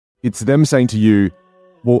it's them saying to you,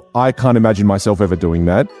 well, I can't imagine myself ever doing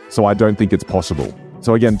that, so I don't think it's possible.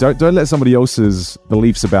 So again, don't let somebody else's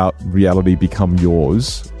beliefs about reality become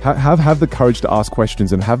yours. Have the courage to ask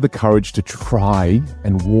questions and have the courage to try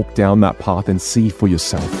and walk down that path and see for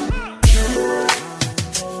yourself.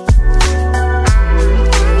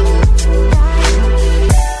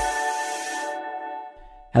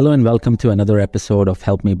 Hello and welcome to another episode of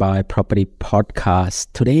Help Me Buy Property podcast.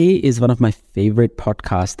 Today is one of my favorite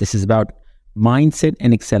podcasts. This is about mindset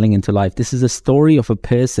and excelling into life. This is a story of a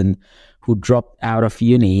person who dropped out of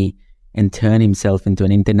uni and turned himself into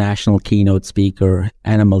an international keynote speaker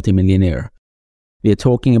and a multimillionaire. We are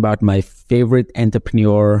talking about my favorite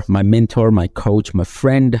entrepreneur, my mentor, my coach, my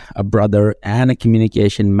friend, a brother, and a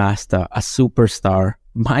communication master, a superstar,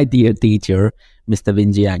 my dear teacher, Mr.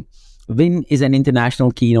 Vin Jiang. Vin is an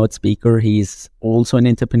international keynote speaker. He's also an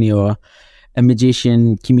entrepreneur, a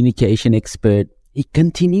magician, communication expert. He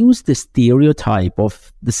continues the stereotype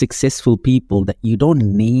of the successful people that you don't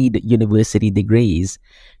need university degrees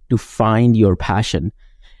to find your passion.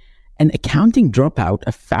 An accounting dropout,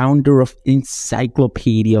 a founder of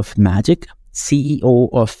Encyclopedia of Magic, CEO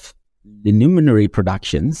of Luminary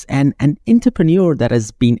Productions, and an entrepreneur that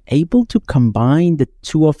has been able to combine the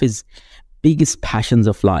two of his biggest passions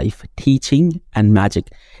of life, teaching and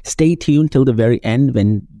magic. Stay tuned till the very end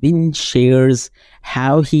when Vin shares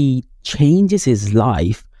how he changes his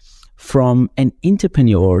life from an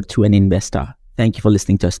entrepreneur to an investor. Thank you for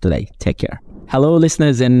listening to us today. Take care. Hello,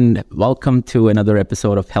 listeners, and welcome to another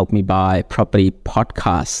episode of Help Me Buy Property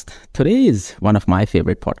podcast. Today is one of my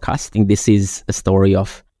favorite podcasts. I think this is a story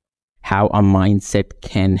of how a mindset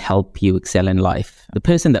can help you excel in life. The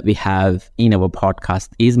person that we have in our podcast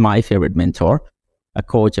is my favorite mentor, a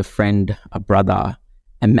coach, a friend, a brother,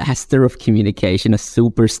 a master of communication, a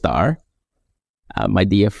superstar, my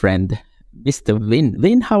dear friend, Mr. Vin.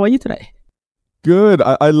 Vin, how are you today? Good.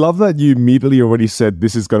 I love that you immediately already said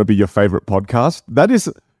this is going to be your favorite podcast.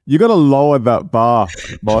 You got to lower that bar,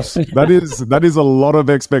 boss. That is a lot of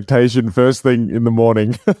expectation first thing in the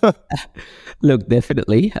morning. Look,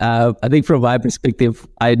 definitely. I think from my perspective,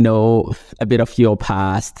 I know a bit of your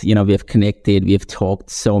past. We have connected. We have talked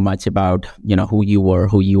so much about, who you were,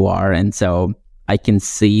 who you are. And so I can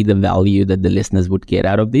see the value that the listeners would get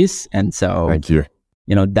out of this. And so, thank you.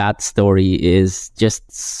 That story is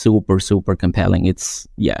just super, super compelling. It's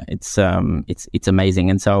amazing.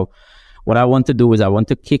 And so what I want to do is I want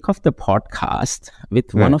to kick off the podcast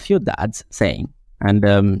with one of your dads saying,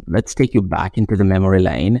 and let's take you back into the memory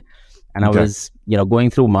lane. And I was, going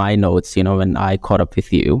through my notes, when I caught up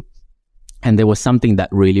with you, and there was something that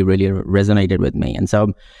really, really resonated with me. And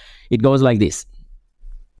so it goes like this.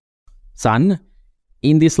 Son,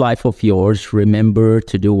 in this life of yours, remember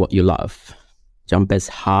to do what you love. Jump as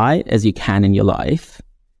high as you can in your life.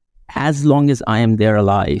 As long as I am there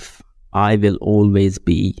alive, I will always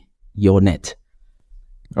be your net.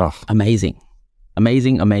 Oh. Amazing.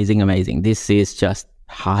 This is just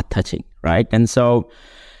heart-touching, right? And so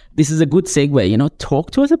this is a good segue.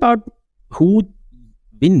 Talk to us about who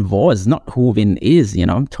Vin was, not who Vin is.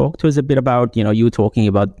 Talk to us a bit about, you talking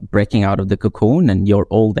about breaking out of the cocoon and your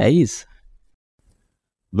old days.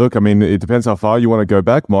 Look, it depends how far you want to go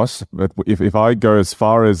back, Moss. But if I go as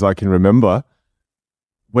far as I can remember,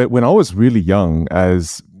 when I was really young,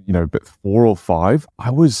 as 4 or 5,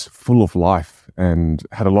 I was full of life and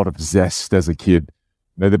had a lot of zest as a kid.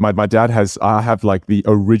 My dad I have like the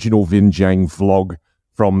original Vin Jiang vlog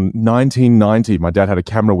from 1990. My dad had a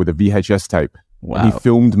camera with a VHS tape. Wow. And he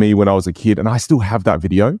filmed me when I was a kid, and I still have that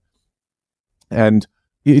video. And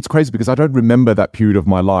it's crazy because I don't remember that period of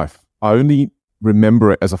my life. I only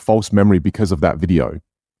remember it as a false memory because of that video.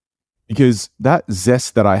 Because that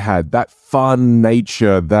zest that I had, that fun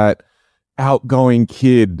nature, that outgoing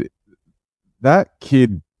kid, that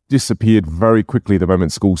kid disappeared very quickly the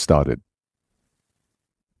moment school started.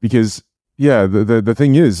 Because, the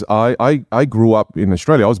thing is, I grew up in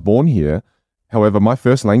Australia. I was born here. However, my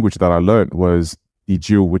first language that I learned was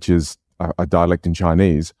Dijiu, which is a dialect in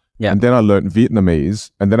Chinese. Yeah. And then I learned Vietnamese.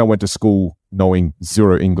 And then I went to school knowing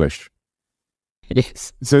zero English.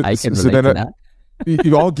 Yes, I can relate to that.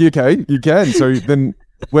 Okay, you can. So then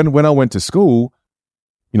when I went to school,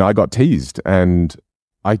 I got teased and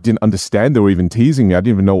I didn't understand they were even teasing me. I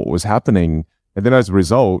didn't even know what was happening. And then as a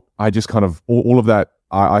result, I just kind of, all of that,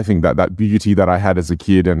 I think that beauty that I had as a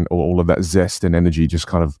kid and all of that zest and energy just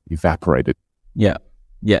kind of evaporated. Yeah.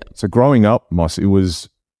 So growing up, Moss, it was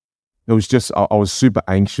just, I was super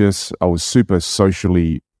anxious. I was super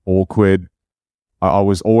socially awkward. I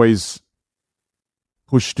was always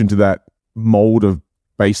pushed into that mold of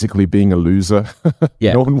basically being a loser.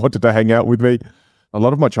 Yeah. No one wanted to hang out with me. a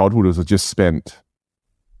lot of my childhood was just spent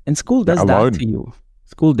And school does alone. that to you.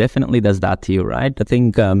 School definitely does that to you, right? I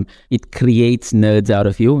think it creates nerds out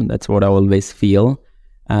of you. That's what I always feel.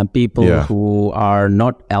 People who are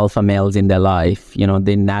not alpha males in their life,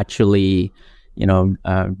 they naturally,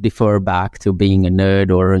 defer back to being a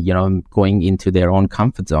nerd or, going into their own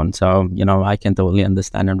comfort zone. So, I can totally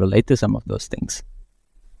understand and relate to some of those things.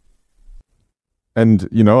 And,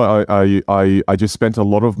 I just spent a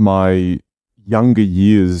lot of my younger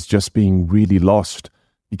years just being really lost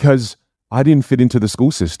because I didn't fit into the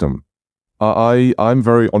school system. I'm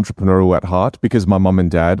very entrepreneurial at heart because my mum and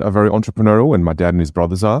dad are very entrepreneurial and my dad and his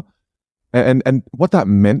brothers are. And what that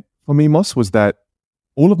meant for me, Moss, was that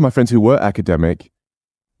all of my friends who were academic,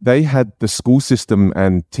 they had the school system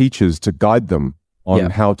and teachers to guide them on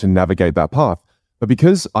how to navigate that path. But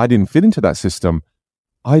because I didn't fit into that system,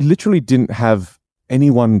 I literally didn't have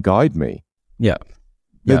anyone guide me.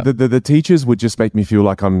 The teachers would just make me feel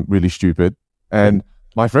like I'm really stupid. And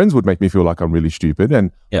my friends would make me feel like I'm really stupid.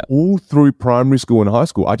 And all through primary school and high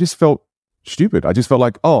school, I just felt stupid. I just felt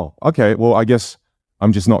like, oh, okay, well, I guess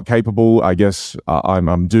I'm just not capable. I guess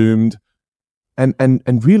I'm doomed.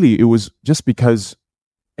 And really, it was just because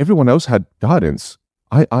everyone else had guidance.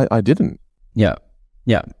 I didn't. Yeah.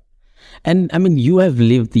 And I mean, you have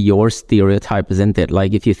lived your stereotype, isn't it?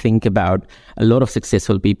 Like if you think about a lot of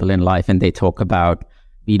successful people in life and they talk about,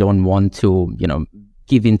 we don't want to,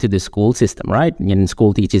 give into the school system, right? And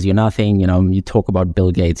school teaches you nothing. You talk about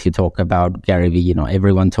Bill Gates, you talk about Gary Vee,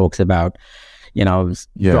 everyone talks about,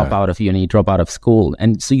 drop out of uni, drop out of school.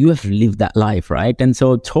 And so you have lived that life, right? And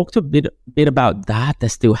so talk to a bit about that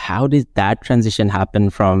as to how did that transition happen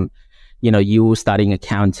from, you studying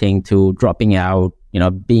accounting to dropping out,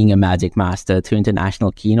 being a magic master to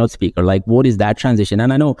international keynote speaker. Like what is that transition?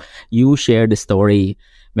 And I know you shared a story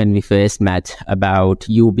when we first met about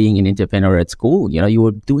you being an entrepreneur at school. You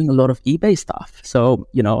were doing a lot of eBay stuff. So,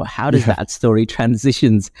 how does that story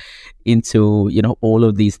transitions into, all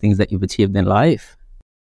of these things that you've achieved in life?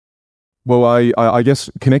 Well, I guess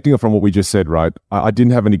connecting from what we just said, right? I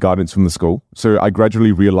didn't have any guidance from the school. So I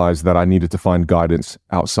gradually realized that I needed to find guidance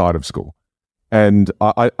outside of school. And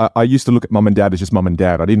I used to look at mum and dad as just mum and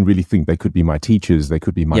dad. I didn't really think they could be my teachers. They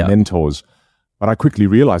could be my mentors. But I quickly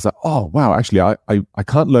realized that, oh, wow, actually, I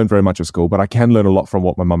can't learn very much at school, but I can learn a lot from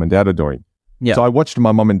what my mum and dad are doing. So I watched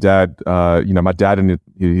my mum and dad, my dad and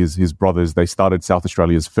his brothers, they started South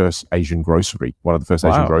Australia's first Asian grocery, one of the first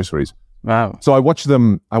Asian groceries. Wow. So I watched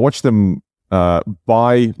them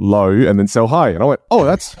buy low and then sell high. And I went, oh,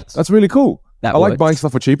 that's really cool. I like buying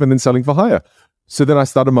stuff for cheap and then selling for higher. So then I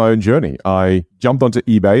started my own journey. I jumped onto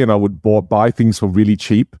eBay and I would buy things for really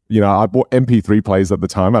cheap. I bought MP3 players at the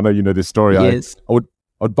time. I know you know this story. Yes. I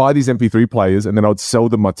would buy these MP3 players and then I would sell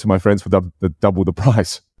them to my friends for double the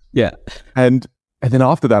price. Yeah. And then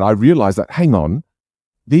after that, I realized that, hang on,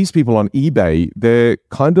 these people on eBay, they're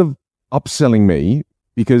kind of upselling me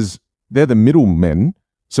because they're the middlemen.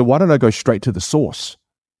 So why don't I go straight to the source?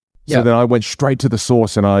 So then I went straight to the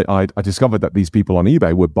source and I discovered that these people on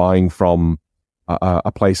eBay were buying from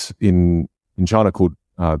a place in China called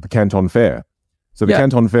the Canton Fair. So the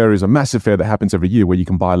Canton Fair is a massive fair that happens every year where you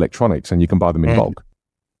can buy electronics and you can buy them in bulk.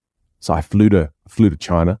 So I flew to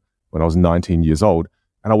China when I was 19 years old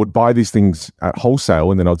and I would buy these things at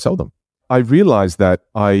wholesale and then I'd sell them. I realized that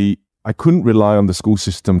I couldn't rely on the school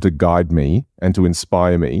system to guide me and to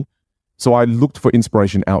inspire me. So I looked for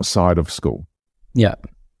inspiration outside of school. Yeah.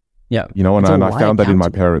 And I found that in my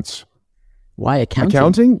parents. Why accounting?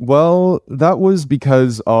 Accounting? Well, that was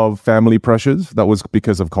because of family pressures. That was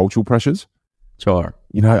because of cultural pressures. Sure.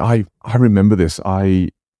 I remember this.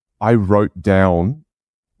 I wrote down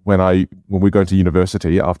when we go to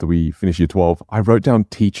university after we finish year 12, I wrote down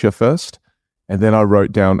teacher first, and then I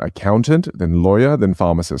wrote down accountant, then lawyer, then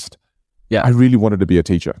pharmacist. Yeah. I really wanted to be a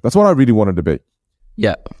teacher. That's what I really wanted to be.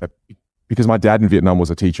 Yeah. Because my dad in Vietnam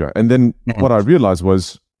was a teacher. And then what I realized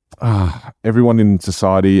was, everyone in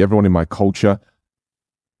society, everyone in my culture,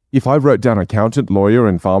 if I wrote down accountant, lawyer,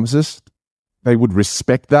 and pharmacist, they would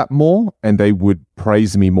respect that more and they would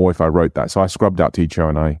praise me more if I wrote that. So I scrubbed out teacher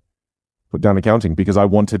and I put down accounting because I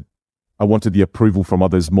wanted the approval from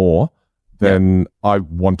others more than I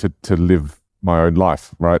wanted to live my own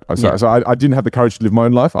life, right? So I didn't have the courage to live my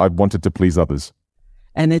own life. I wanted to please others.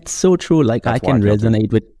 And it's so true. Like I can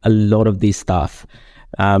resonate with a lot of this stuff.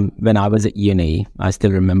 When I was at uni, I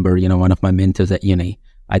still remember, one of my mentors at uni,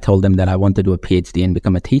 I told them that I want to do a PhD and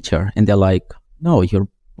become a teacher. And they're like, no, you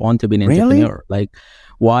want to be an entrepreneur. Like,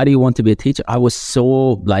 why do you want to be a teacher? I was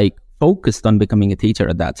so focused on becoming a teacher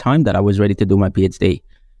at that time that I was ready to do my PhD.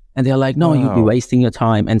 And they're like, no, you'd be wasting your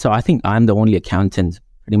time. And so I think I'm the only accountant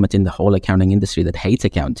pretty much in the whole accounting industry that hates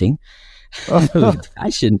accounting with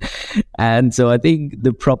passion. And so I think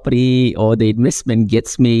the property or the investment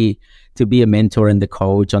gets me to be a mentor and the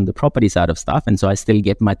coach on the property side of stuff. And so I still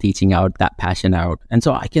get my teaching out, that passion out. And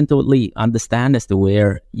so I can totally understand as to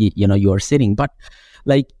where, you're sitting. But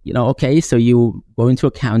okay, so you go into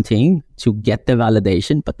accounting to get the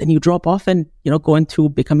validation, but then you drop off and, go into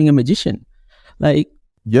becoming a magician. A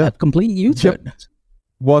complete U-turn. Yeah.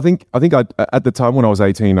 Well, I think at the time when I was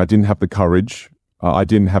 18, I didn't have the courage. I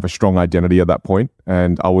didn't have a strong identity at that point,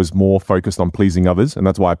 and I was more focused on pleasing others. And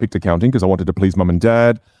that's why I picked accounting, because I wanted to please mum and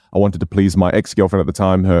dad. I wanted to please my ex-girlfriend at the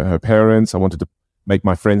time, her parents. I wanted to make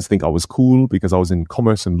my friends think I was cool because I was in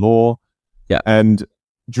commerce and law. Yeah. And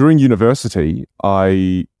during university,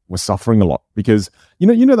 I was suffering a lot because, you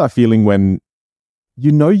know that feeling when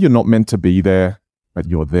you're not meant to be there, but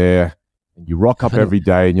you're there. And you rock up every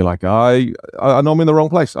day and you're like, I know I'm in the wrong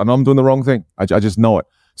place. I know I'm doing the wrong thing. I just know it.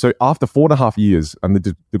 So after 4.5 years, and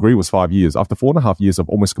the degree was 5 years, after 4.5 years of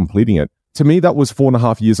almost completing it, to me, that was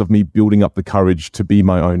 4.5 years of me building up the courage to be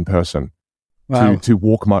my own person, to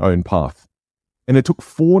walk my own path. And it took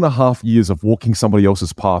 4.5 years of walking somebody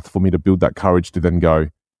else's path for me to build that courage to then go,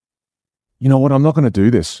 you know what, I'm not going to do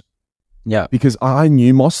this. Yeah. Because I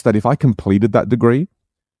knew, Moss, that if I completed that degree,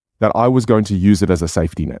 that I was going to use it as a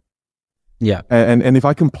safety net. Yeah. And if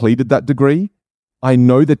I completed that degree, I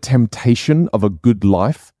know the temptation of a good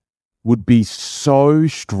life would be so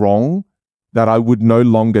strong that I would no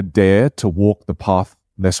longer dare to walk the path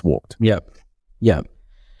less walked. Yeah. Yeah.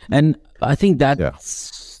 And I think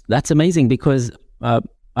that's amazing because I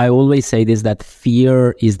always say this, that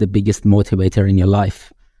fear is the biggest motivator in your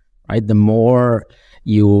life, right? The more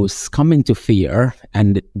you succumb into fear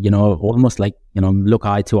and, almost look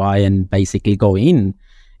eye to eye and basically go in,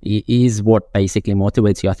 is what basically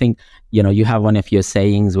motivates you. I think, you have one of your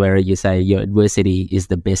sayings where you say your adversity is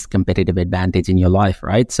the best competitive advantage in your life,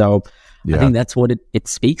 right? So I think that's what it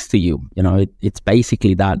speaks to you. It's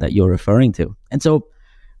basically that you're referring to. And so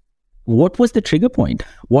what was the trigger point?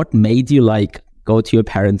 What made you go to your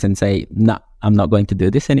parents and say, nah, I'm not going to do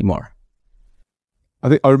this anymore?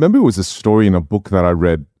 I remember it was a story in a book that I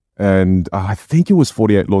read, and I think it was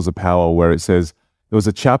 48 Laws of Power, where it says there was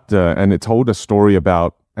a chapter and it told a story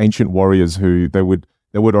about ancient warriors who they would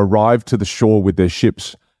arrive to the shore with their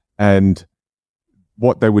ships, and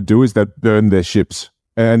what they would do is they'd burn their ships,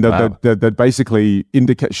 and they'd basically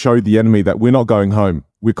show the enemy that we're not going home,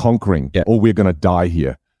 we're conquering, or we're going to die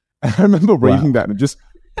here. And I remember reading that and it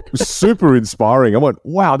was super inspiring. I went,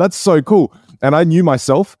 wow, that's so cool. And I knew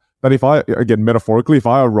myself that if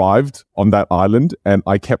I arrived on that island and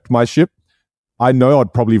I kept my ship, I know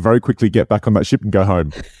I'd probably very quickly get back on that ship and go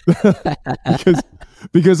home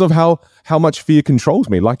because of how much fear controls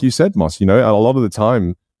me. Like you said, Moss, a lot of the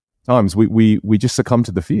times we just succumb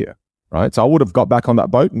to the fear, right? So I would have got back on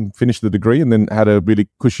that boat and finished the degree and then had a really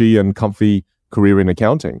cushy and comfy career in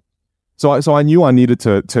accounting. So I knew I needed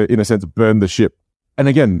to in a sense burn the ship. And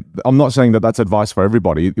again, I'm not saying that that's advice for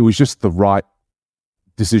everybody. It was just the right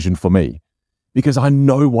decision for me because I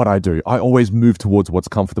know what I do. I always move towards what's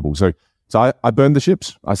comfortable. So I burned the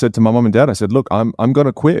ships. I said to my mom and dad, I said, look, I'm going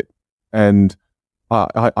to quit. And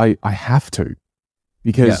I have to,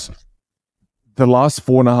 because the last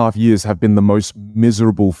 4.5 years have been the most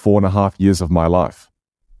miserable 4.5 years of my life.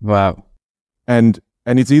 Wow. And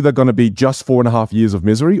it's either going to be just 4.5 years of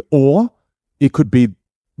misery, or it could be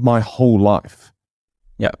my whole life.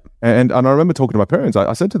 Yeah. And I remember talking to my parents.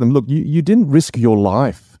 I said to them, look, you didn't risk your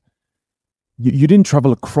life. You didn't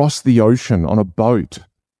travel across the ocean on a boat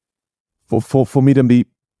for me to be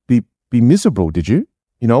miserable, did you?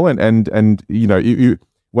 And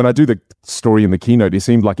when I do the story in the keynote, it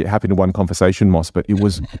seemed like it happened in one conversation, Moss, but it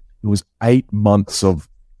was 8 months of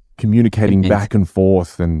communicating back and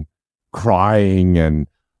forth and crying and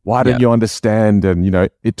why don't you understand? And,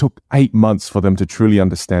 it took 8 months for them to truly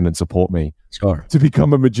understand and support me. Sure. To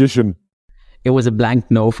become a magician. It was a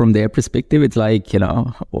blank no from their perspective. It's like,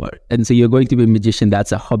 and so you're going to be a magician.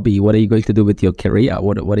 That's a hobby. What are you going to do with your career?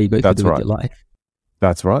 What are you going to do with your life?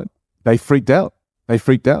 That's right. They freaked out.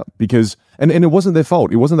 Because, and it wasn't their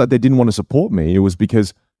fault. It wasn't that they didn't want to support me. It was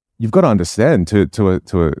because you've got to understand to a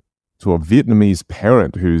Vietnamese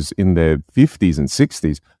parent who's in their 50s and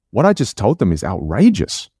 60s, what I just told them is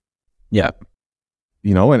outrageous. Yeah.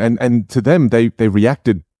 And to them, they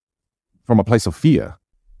reacted from a place of fear.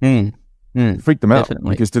 It freaked them out.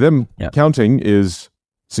 Definitely. Because to them, accounting is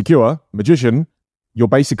secure, magician, you're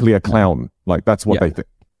basically a clown. Like that's what they think.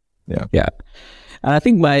 Yeah. Yeah. And I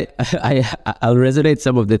think I'll resonate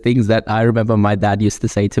some of the things that I remember my dad used to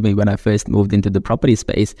say to me when I first moved into the property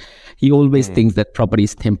space. He always thinks that property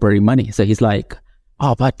is temporary money. So he's like,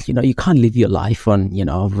 oh, but you can't live your life on,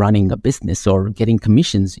 running a business or getting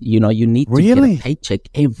commissions. You need to get a paycheck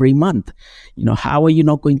every month. How are you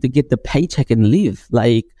not going to get the paycheck and live?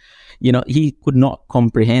 Like, he could not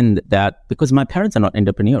comprehend that, because my parents are not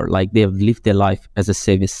entrepreneur. Like, they have lived their life as a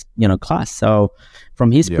service, class. So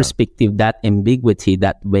from his perspective, that ambiguity,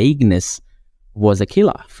 that vagueness was a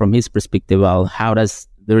killer. From his perspective, well,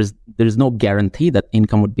 there's no guarantee that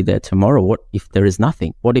income would be there tomorrow. What if there is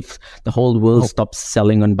nothing? What if the whole world stops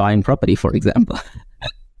selling and buying property, for example?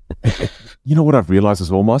 You know what I've realized as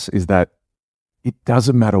well, Moss, is that it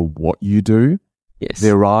doesn't matter what you do. Yes.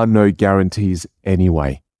 There are no guarantees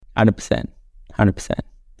anyway. 100%.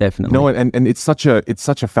 Definitely. No, and it's such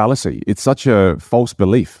a fallacy. It's such a false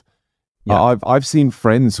belief. Yeah. I've seen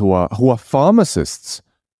friends who are pharmacists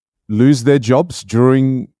lose their jobs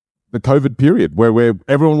during the COVID period, where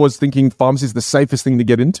everyone was thinking pharmacy is the safest thing to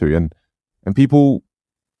get into, and people,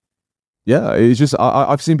 it's just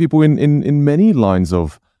I've seen people in many lines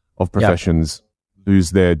of professions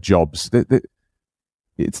lose their jobs.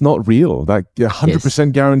 It's not real. That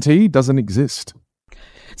 100% guarantee doesn't exist.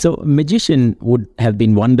 So magician would have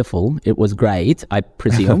been wonderful. It was great, I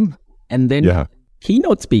presume. And then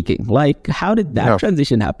keynote speaking, like, how did that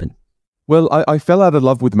transition happen? Well, I fell out of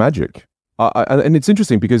love with magic. And it's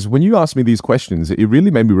interesting because when you ask me these questions, it really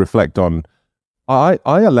made me reflect on, I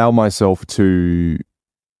allow myself to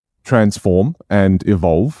transform and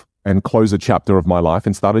evolve and close a chapter of my life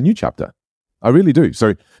and start a new chapter. I really do.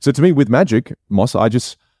 So to me, with magic, Moss, I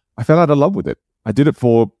fell out of love with it. I did it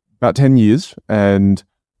for about 10 years and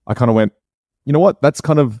I kind of went, you know what,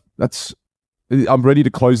 I'm ready to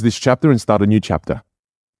close this chapter and start a new chapter.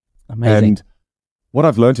 Amazing. And what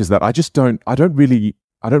I've learned is that I don't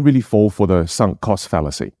really fall for the sunk cost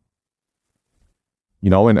fallacy.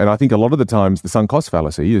 And I think a lot of the times the sunk cost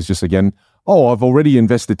fallacy is just, again, I've already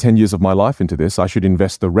invested 10 years of my life into this. I should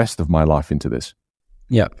invest the rest of my life into this.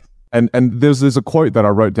 Yeah. And there's a quote that I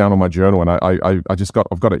wrote down on my journal, and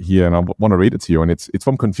I've got it here, and I want to read it to you. And it's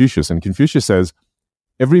from Confucius, and Confucius says,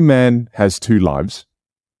 "Every man has two lives,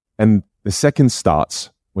 and the second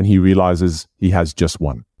starts when he realizes he has just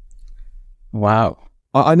one." Wow.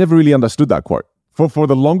 I never really understood that quote. For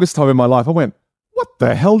the longest time in my life, I went, what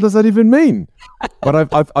the hell does that even mean?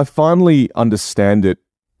 But I finally understand it,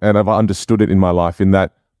 and I've understood it in my life in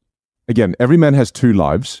that, again, every man has two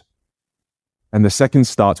lives, and the second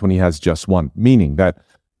starts when he has just one, meaning that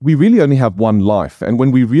we really only have one life. And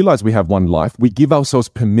when we realize we have one life, we give ourselves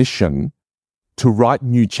permission to write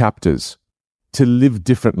new chapters, to live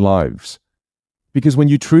different lives. Because when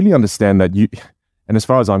you truly understand that and as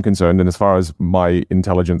far as I'm concerned, and as far as my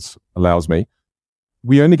intelligence allows me,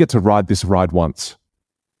 we only get to ride this ride once.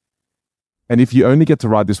 And if you only get to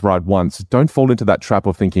ride this ride once, don't fall into that trap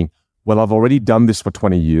of thinking, well, I've already done this for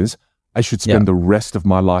 20 years. I should spend the rest of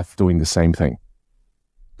my life doing the same thing.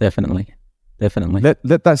 Definitely.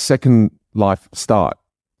 Let that second life start,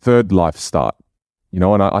 third life start.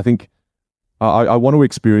 And I think I want to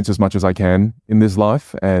experience as much as I can in this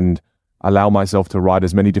life and allow myself to write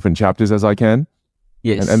as many different chapters as I can.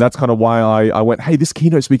 Yes. And that's kind of why I went, hey, this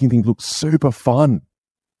keynote speaking thing looks super fun.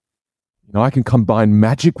 I can combine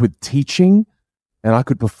magic with teaching, and I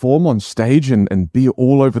could perform on stage and be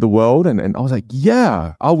all over the world. And I was like,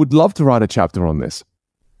 yeah, I would love to write a chapter on this.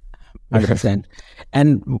 100%.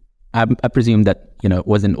 And I presume that, it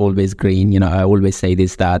wasn't always green. I always say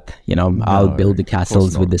this, that, I'll build the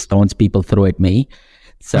castles with the stones people throw at me.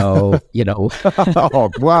 So, Oh,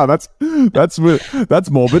 wow, that's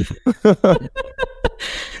morbid.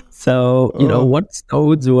 So, what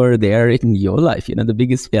stones were there in your life? The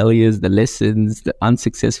biggest failures, the lessons, the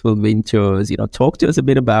unsuccessful ventures. Talk to us a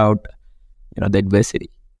bit about, the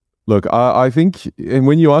adversity. Look, I think, and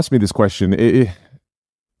when you ask me this question,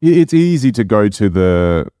 it's easy to go to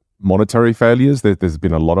the monetary failures. There's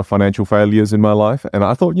been a lot of financial failures in my life. And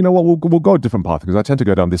I thought, you know what, we'll go a different path, because I tend to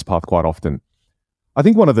go down this path quite often. I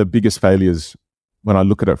think one of the biggest failures, when I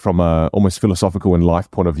look at it from a almost philosophical and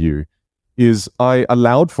life point of view, is I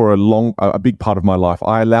allowed for a big part of my life,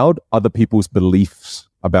 I allowed other people's beliefs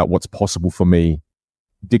about what's possible for me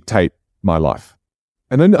dictate my life.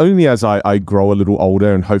 And only as I grow a little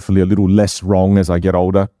older, and hopefully a little less wrong as I get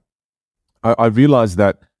older, I realized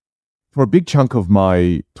that for a big chunk of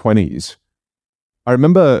my 20s, I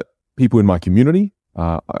remember people in my community,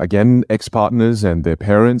 again, ex-partners and their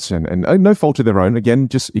parents, and no fault of their own. Again,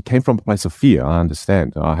 just it came from a place of fear. I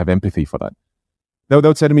understand. I have empathy for that. They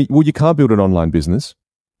would say to me, well, you can't build an online business.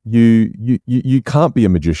 You can't be a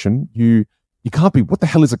magician. You can't be, what the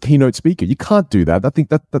hell is a keynote speaker? You can't do that. I think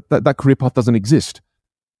that career path doesn't exist.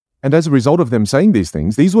 And as a result of them saying these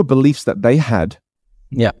things, these were beliefs that they had.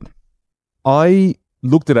 Yeah. I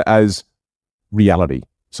looked at it as reality.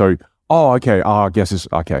 So, okay, I guess it's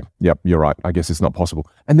okay. Yep, you're right. I guess it's not possible.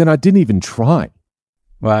 And then I didn't even try.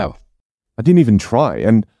 Wow. I didn't even try.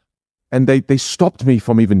 And they stopped me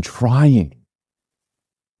from even trying.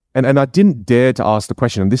 And I didn't dare to ask the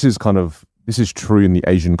question. And this is true in the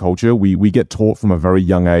Asian culture. We get taught from a very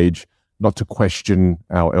young age not to question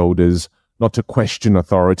our elders, not to question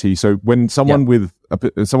authority. So when someone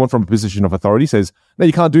someone from a position of authority says, no,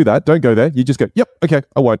 you can't do that, don't go there, you just go, yep, okay,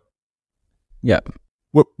 I won't. Yeah.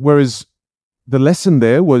 Whereas the lesson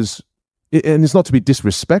there was, and it's not to be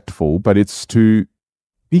disrespectful, but it's to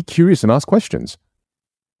be curious and ask questions.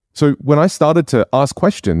 So when I started to ask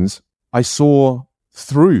questions, I saw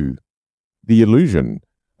through the illusion.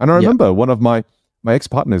 And I remember one of my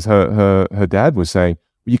ex-partners, her dad was saying,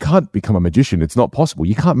 you can't become a magician. It's not possible.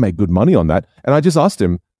 You can't make good money on that. And I just asked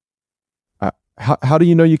him, how do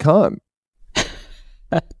you know you can't?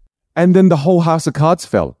 And then the whole house of cards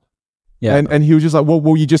fell. Yeah. And he was just like,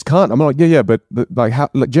 well, you just can't. I'm like, yeah, but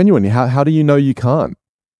genuinely, how do you know you can't?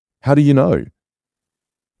 How do you know?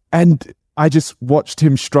 And I just watched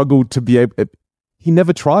him struggle to be able. He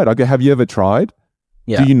never tried. I go, have you ever tried?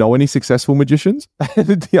 Yeah. Do you know any successful magicians? And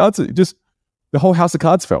the answer, just the whole house of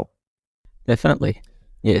cards fell. Definitely.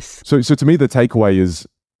 Yes. So to me, the takeaway is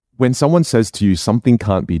when someone says to you something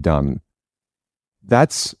can't be done,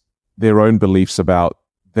 that's their own beliefs about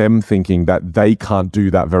them thinking that they can't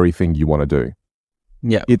do that very thing you want to do.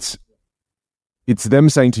 Yeah. It's them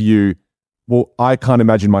saying to you, well, I can't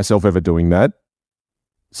imagine myself ever doing that,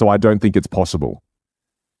 so I don't think it's possible.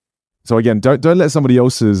 So again, don't let somebody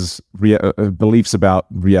else's beliefs about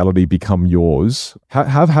reality become yours.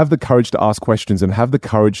 Have the courage to ask questions and have the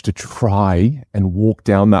courage to try and walk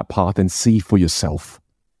down that path and see for yourself.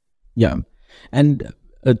 Yeah, and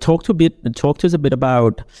talk to us a bit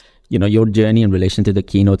about your journey in relation to the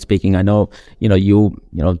keynote speaking. I know you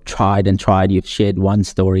tried and tried. You've shared one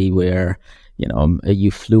story where you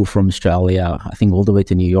flew from Australia, I think, all the way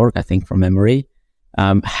to New York, I think, from memory.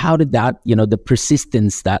 How did that, the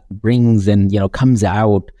persistence that brings and, comes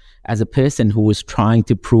out as a person who was trying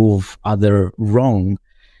to prove other wrong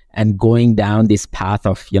and going down this path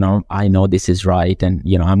of, I know this is right. And,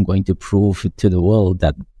 I'm going to prove to the world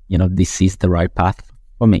that, this is the right path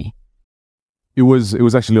for me. It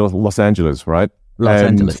was actually Los Angeles, right? Los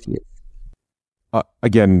Angeles, yes.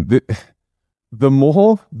 Again, the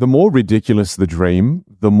more ridiculous the dream,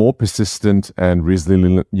 the more persistent and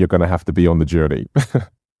resilient you're going to have to be on the journey.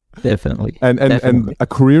 Definitely. And a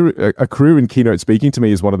career in keynote speaking to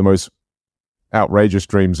me is one of the most outrageous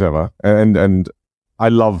dreams ever. And I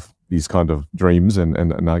love these kind of dreams,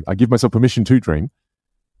 and I give myself permission to dream.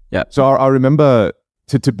 Yeah. So I remember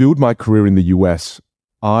to build my career in the US,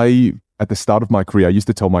 at the start of my career, I used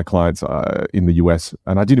to tell my clients in the US,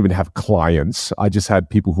 and I didn't even have clients. I just had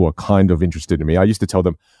people who are kind of interested in me. I used to tell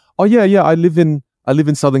them, oh yeah, I live in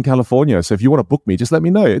Southern California. So if you want to book me, just let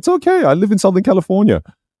me know. It's okay. I live in Southern California.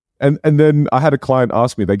 And then I had a client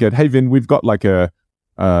ask me, they go, hey Vin, we've got like a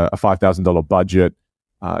 $5,000 budget.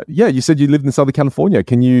 Yeah, you said you lived in Southern California.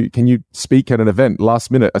 Can you speak at an event?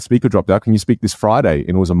 Last minute, a speaker dropped out. Can you speak this Friday? And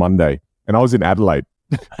it was a Monday. And I was in Adelaide.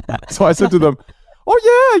 So I said to them, oh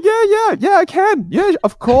yeah, I can. Yeah,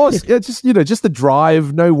 of course. Yeah, just the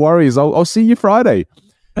drive. No worries. I'll see you Friday.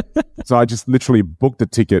 So I just literally booked a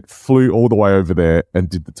ticket, flew all the way over there, and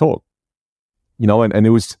did the talk. And it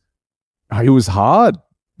was hard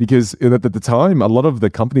because at the time, a lot of the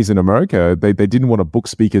companies in America they didn't want to book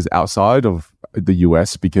speakers outside of the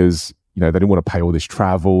US because they didn't want to pay all this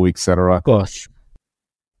travel, etc. Of course.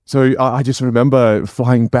 So I just remember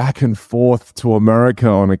flying back and forth to America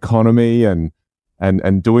on economy and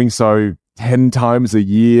doing so 10 times a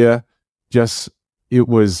year. It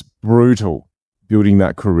was brutal building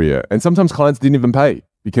that career. And sometimes clients didn't even pay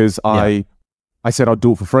because I said I'd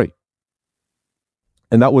do it for free.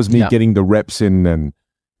 And that was me getting the reps in and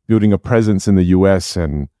building a presence in the US.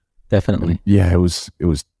 And definitely. Yeah, it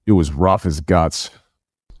was rough as guts.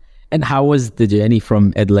 And how was the journey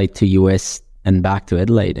from Adelaide to US and back to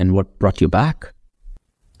Adelaide, and what brought you back?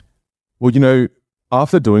 Well,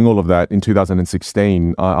 after doing all of that in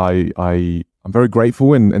 2016, I'm very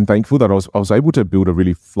grateful and thankful that I was able to build a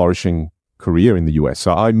really flourishing career in the US.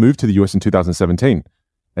 So I moved to the US in 2017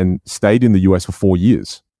 and stayed in the US for 4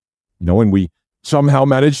 years. And we somehow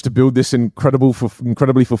managed to build this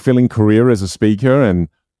incredibly fulfilling career as a speaker. And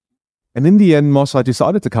in the end, Moss, I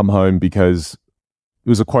decided to come home because it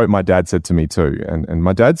was a quote my dad said to me too. And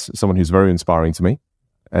my dad's someone who's very inspiring to me.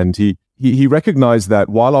 And he recognized that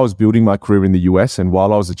while I was building my career in the US and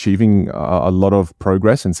while I was achieving a lot of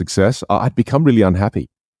progress and success, I'd become really unhappy.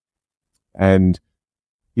 And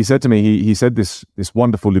he said to me, he said this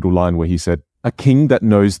wonderful little line where he said, "A king that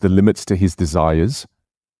knows the limits to his desires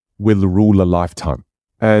will rule a lifetime."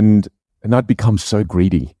 And I'd become so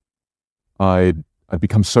greedy. I'd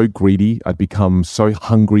become so greedy. I'd become so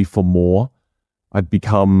hungry for more. I'd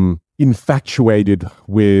become infatuated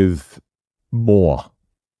with more,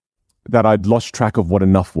 that I'd lost track of what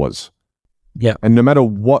enough was. Yeah. And no matter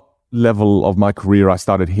what level of my career I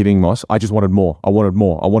started hitting, Moss, I just wanted more. I wanted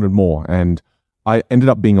more. I wanted more. And I ended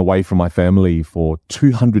up being away from my family for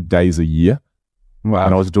 200 days a year. Wow.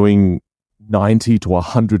 And I was doing 90 to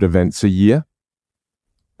 100 events a year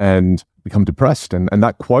and become depressed. And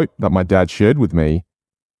that quote that my dad shared with me,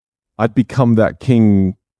 I'd become that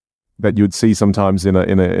king that you would see sometimes in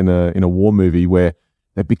a war movie, where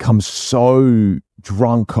they become so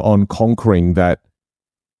drunk on conquering that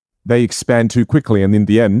they expand too quickly, and in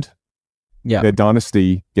the end, their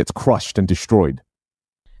dynasty gets crushed and destroyed.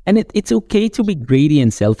 And it's okay to be greedy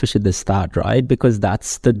and selfish at the start, right? Because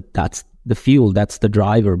that's the fuel, that's the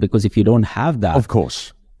driver. Because if you don't have that, of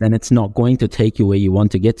course, then it's not going to take you where you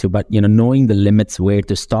want to get to. But, knowing the limits, where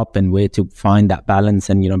to stop and where to find that balance,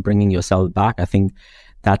 and, bringing yourself back, I think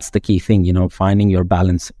that's the key thing, finding your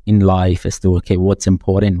balance in life as to, okay, what's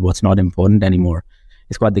important, what's not important anymore.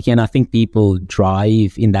 It's quite the key. And I think people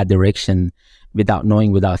drive in that direction without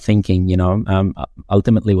knowing, without thinking.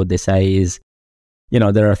 Ultimately what they say is,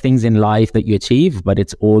 there are things in life that you achieve, but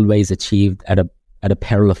it's always achieved at a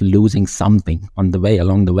peril of losing something on the way.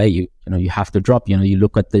 Along the way, you have to drop. You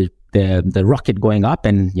look at the rocket going up,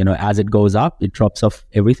 and as it goes up, it drops off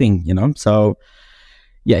everything. So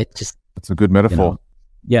yeah, that's a good metaphor.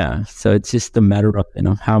 Yeah, so it's just a matter of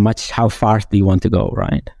how far do you want to go,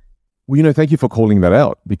 right? Well, thank you for calling that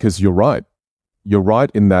out, because you're right. You're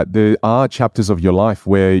right in that there are chapters of your life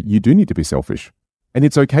where you do need to be selfish, and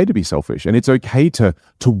it's okay to be selfish, and it's okay to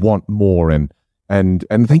want more. And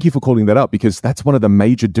thank you for calling that out, because that's one of the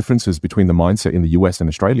major differences between the mindset in the US and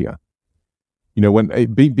Australia.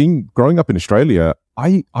 When growing up in Australia,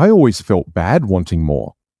 I always felt bad wanting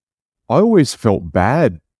more. I always felt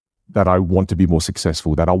bad that I want to be more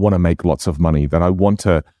successful, that I want to make lots of money, that I want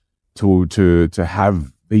to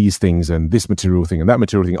have these things and this material thing and that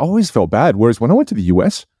material thing. I always felt bad. Whereas when I went to the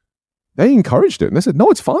US, they encouraged it, and they said, no,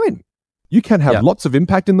 it's fine. You can have lots of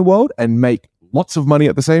impact in the world and make lots of money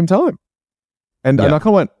at the same time. And I kind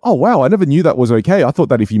of went, oh, wow, I never knew that was okay. I thought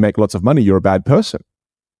that if you make lots of money, you're a bad person.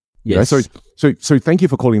 Yes. So thank you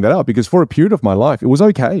for calling that out, because for a period of my life, it was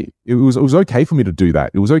okay. It was okay for me to do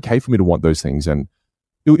that. It was okay for me to want those things. And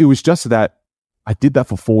it was just that I did that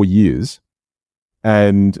for 4 years,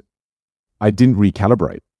 and I didn't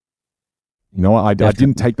recalibrate. I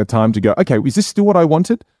didn't take the time to go, okay, is this still what I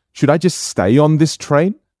wanted? Should I just stay on this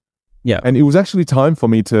train? Yeah. And it was actually time for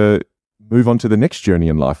me to move on to the next journey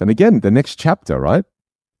in life. And again, the next chapter, right?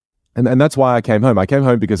 And that's why I came home. I came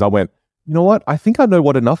home because I went, you know what? I think I know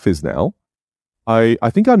what enough is now. I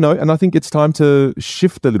think I know, and I think it's time to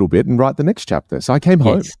shift a little bit and write the next chapter. So I came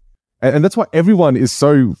home. And that's why everyone is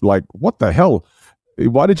so like, what the hell?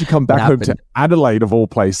 Why did you come back home to Adelaide of all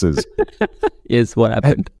places? Yes, what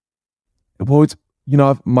happened? Well, it's,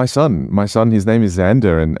 my son, his name is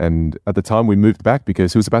Xander. And at the time we moved back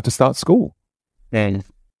because he was about to start school. And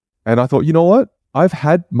I thought, you know what? I've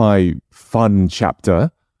had my fun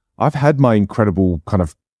chapter. I've had my incredible kind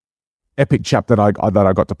of epic chapter that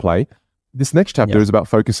I got to play. This next chapter is about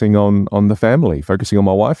focusing on the family, focusing on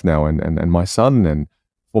my wife now and my son. And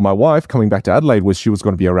for my wife, coming back to Adelaide she was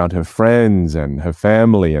going to be around her friends and her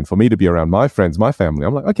family, and for me to be around my friends, my family.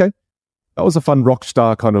 I'm like, okay, that was a fun rock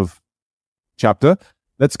star kind of chapter.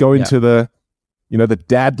 Let's go into the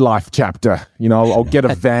dad life chapter. I'll get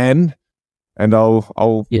a van, and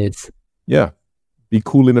I'll be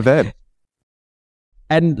cool in a van.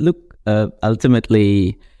 And look,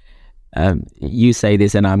 ultimately, you say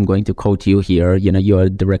this, and I'm going to quote you here. You're a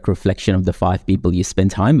direct reflection of the 5 people you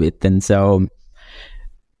spend time with. And so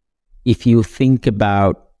if you think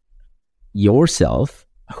about yourself,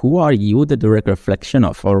 who are you the direct reflection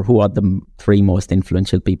of, or who are the 3 most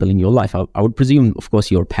influential people in your life? I would presume, of course,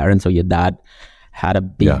 your parents or your dad had a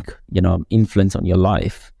big, influence on your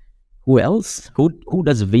life. Who else? Who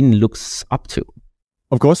does Vin looks up to?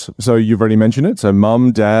 Of course. So you've already mentioned it. So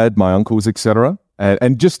mum, dad, my uncles, etc.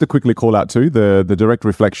 And just to quickly call out too, the direct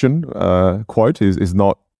reflection quote is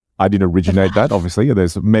not, I didn't originate that. Obviously,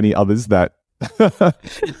 there's many others that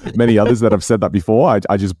have said that before.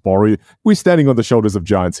 I just borrow. We're standing on the shoulders of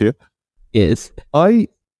giants here. Yes. I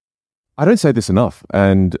don't say this enough.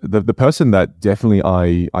 And the person that definitely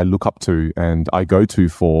I look up to and I go to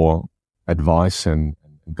for advice and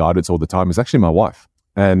guidance all the time is actually my wife.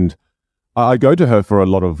 And I go to her for a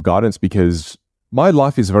lot of guidance because my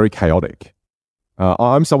life is very chaotic.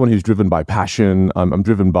 I'm someone who's driven by passion. I'm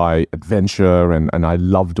driven by adventure, and I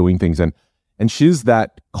love doing things. And she's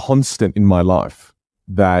that constant in my life,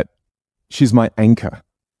 that she's my anchor.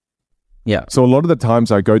 Yeah. So a lot of the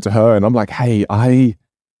times I go to her and I'm like, hey,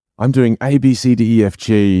 I'm doing A, B, C, D, E, F,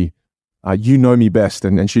 G. You know me best.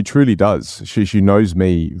 And she truly does. She knows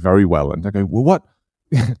me very well. And I go, well, what?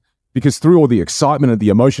 Because through all the excitement and the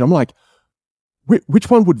emotion, I'm like, which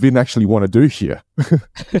one would Vin actually want to do here?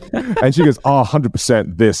 And she goes,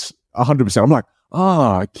 100% this, 100%. I'm like,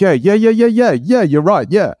 okay, yeah, you're right,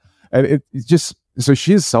 yeah. And it's just, so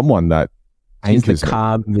she is someone that anchors She's the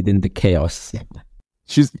calm within the chaos.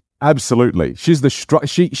 She's absolutely, she's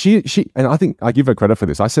the, and I think I give her credit for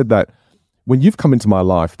this. I said that when you've come into my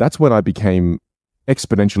life, that's when I became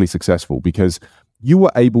exponentially successful, because you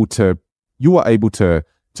were able to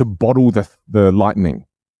bottle the lightning.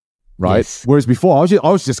 Right. Yes. Whereas before I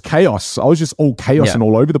was just chaos. I was just all chaos and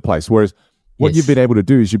all over the place. Whereas what you've been able to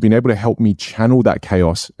do is you've been able to help me channel that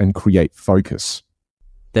chaos and create focus.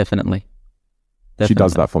 Definitely. She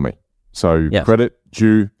does that for me. So credit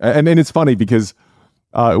due. And then it's funny because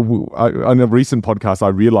on a recent podcast, I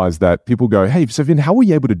realized that people go, hey, so Vin, how were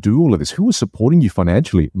you able to do all of this? Who was supporting you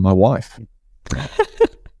financially? My wife.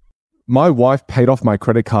 My wife paid off my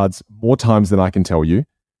credit cards more times than I can tell you.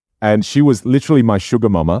 And she was literally my sugar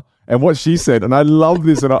mama. And what she said, and I love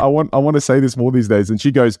this, and I want to say this more these days. And she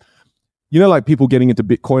goes, you know, like people getting into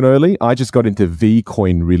Bitcoin early, I just got into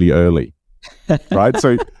Vcoin really early, right?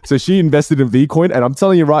 So she invested in Vcoin, and I'm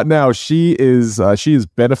telling you right now, she is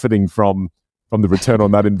benefiting from the return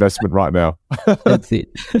on that investment right now. That's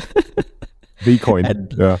it. Vcoin,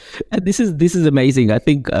 And this is amazing. I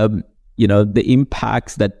think you know, the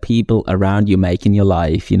impacts that people around you make in your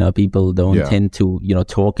life, you know, people don't tend to, you know,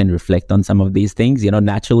 talk and reflect on some of these things. You know,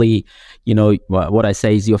 naturally, you know, what I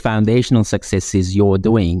say is your foundational success is your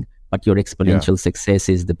doing, but your exponential success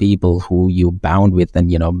is the people who you bound with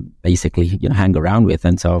and, you know, basically, you know, hang around with.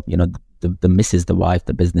 And so, you know, the missus, the wife,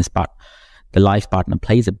 the business part, the life partner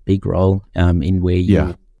plays a big role in where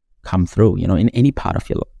you come through, you know, in any part of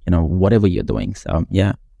your, you know, whatever you're doing. So,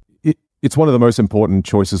 yeah. It's one of the most important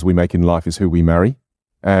choices we make in life is who we marry.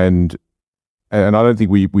 And I don't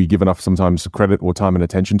think we give enough sometimes credit or time and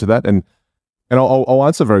attention to that. And I'll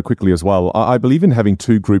answer very quickly as well. I believe in having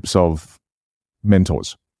two groups of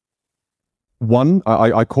mentors. One,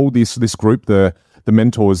 I call this group the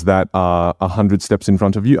mentors that are 100 steps in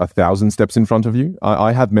front of you, 1,000 steps in front of you.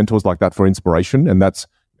 I have mentors like that for inspiration, and that's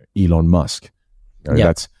Elon Musk. You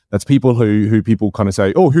know, That's people who people kind of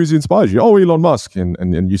say, oh, who's inspired you? Oh, Elon Musk.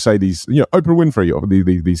 And you say these, you know, Oprah Winfrey, or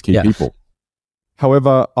these key people.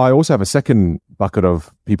 However, I also have a second bucket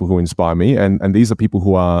of people who inspire me. And these are people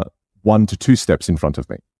who are 1 to 2 steps in front of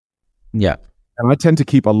me. Yeah. And I tend to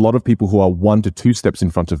keep a lot of people who are 1 to 2 steps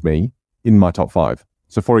in front of me in my top 5.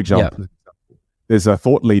 So for example, there's a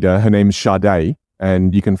thought leader, her name's Sade,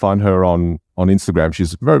 and you can find her on Instagram.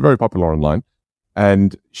 She's very, very popular online.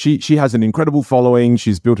 And she has an incredible following.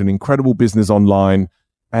 She's built an incredible business online,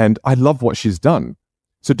 and I love what she's done.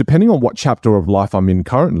 So depending on what chapter of life I'm in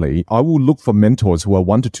currently, I will look for mentors who are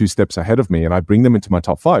 1 to 2 steps ahead of me, and I bring them into my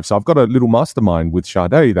top 5. So I've got a little mastermind with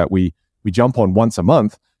Sade that we jump on once a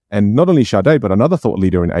month. And not only Sade, but another thought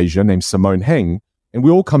leader in Asia named Simone Heng. And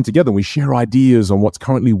we all come together and we share ideas on what's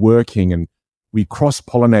currently working, and we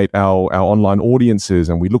cross-pollinate our online audiences,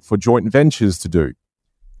 and we look for joint ventures to do.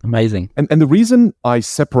 Amazing. And the reason I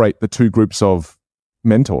separate the two groups of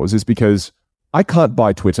mentors is because I can't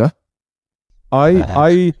buy Twitter.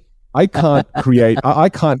 I can't create, I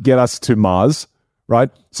can't get us to Mars, right?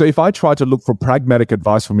 So if I try to look for pragmatic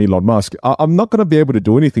advice from Elon Musk, I'm not going to be able to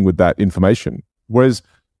do anything with that information. Whereas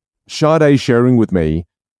Sade sharing with me,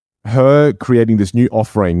 her creating this new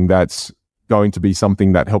offering that's going to be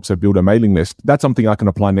something that helps her build a mailing list, that's something I can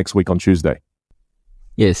apply next week on Tuesday.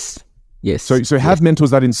 Yes. So have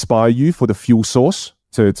mentors that inspire you for the fuel source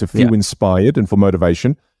to feel inspired and for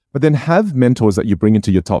motivation, but then have mentors that you bring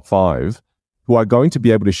into your top 5 who are going to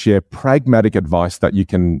be able to share pragmatic advice that you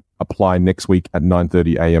can apply next week at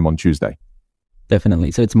 9:30 a.m. on Tuesday.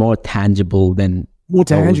 Definitely. So it's more tangible than more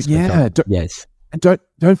tangible. Yeah. Yes. And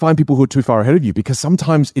don't find people who are too far ahead of you, because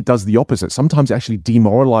sometimes it does the opposite. Sometimes it actually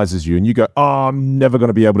demoralizes you, and you go, "Oh, I'm never going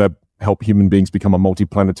to be able to help human beings become a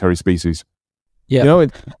multiplanetary species." Yeah. You know.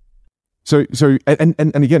 So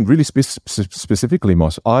again, really specifically,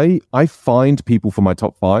 Moss, I find people for my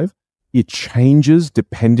top 5. It changes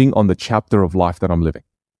depending on the chapter of life that I'm living.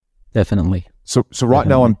 Definitely. So right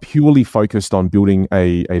now I'm purely focused on building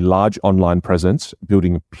a large online presence,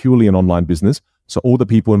 building purely an online business. So all the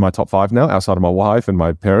people in my top 5 now, outside of my wife and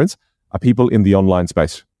my parents, are people in the online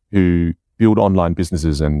space who build online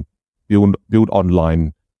businesses and build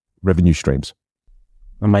online revenue streams.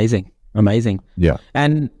 Amazing. Yeah.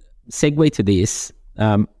 And segue to this.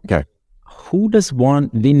 Okay. Who does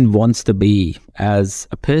Vin wants to be as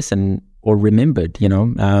a person or remembered?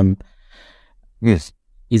 Yes.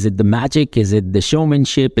 Is it the magic? Is it the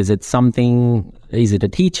showmanship? Is it a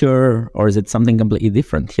teacher, or is it something completely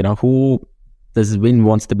different? Who does Vin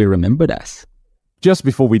wants to be remembered as? Just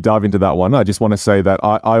before we dive into that one, I just want to say that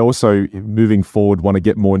I also, moving forward, want to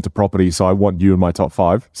get more into property. So I want you in my top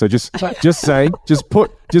 5. So just saying, just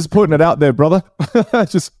putting it out there, brother.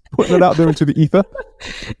 Just putting it out there into the ether.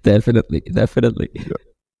 Definitely. Yeah.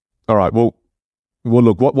 All right. Well,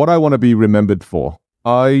 look, what I want to be remembered for,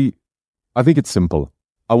 I think it's simple.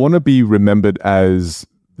 I want to be remembered as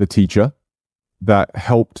the teacher that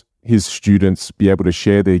helped his students be able to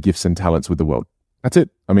share their gifts and talents with the world. That's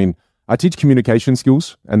it. I mean, I teach communication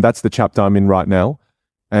skills, and that's the chapter I'm in right now.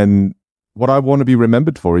 And what I want to be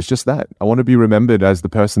remembered for is just that. I want to be remembered as the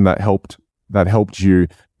person that helped you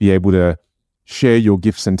be able to share your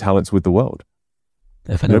gifts and talents with the world.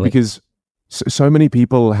 Definitely. Because so many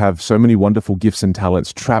people have so many wonderful gifts and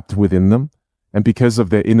talents trapped within them. And because of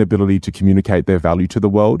their inability to communicate their value to the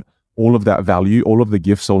world, all of that value, all of the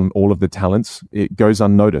gifts, all of the talents, it goes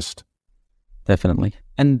unnoticed. Definitely.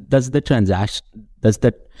 And does the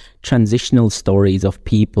transitional stories of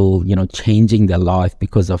people, changing their life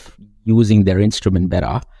because of using their instrument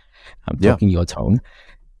better, I'm talking your tone,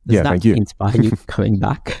 does that inspire you coming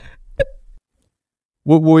back?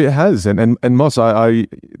 Well, it has. And Moss,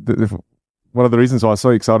 one of the reasons why I was so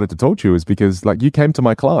excited to talk to you is because, like, you came to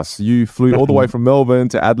my class. You flew all the way from Melbourne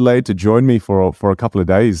to Adelaide to join me for a couple of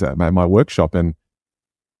days at my workshop. And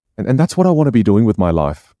that's what I want to be doing with my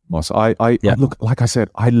life, Moss. Look, like I said,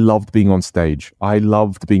 I loved being on stage. I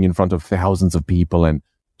loved being in front of thousands of people and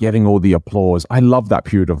getting all the applause. I loved that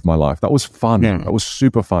period of my life. That was fun. Yeah. That was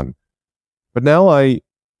super fun. But now I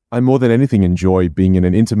more than anything enjoy being in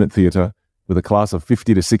an intimate theater with a class of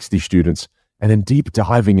 50 to 60 students and then deep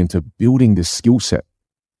diving into building this skill set.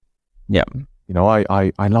 Yeah.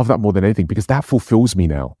 I love that more than anything because that fulfills me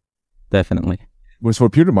now. Definitely. Whereas for a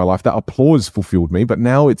period of my life, that applause fulfilled me, but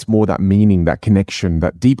now it's more that meaning, that connection,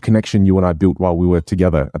 that deep connection you and I built while we were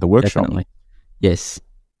together at the workshop. Definitely. Yes.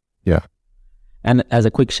 Yeah. And as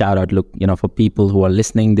a quick shout out, look, for people who are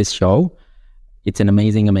listening this show, it's an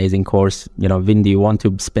amazing, amazing course. Vin, do you want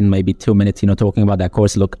to spend maybe 2 minutes, talking about that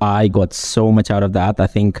course? Look, I got so much out of that. I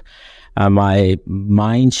think my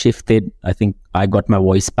mind shifted. I think I got my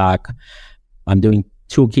voice back. I'm doing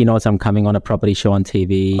 2 keynotes. I'm coming on a property show on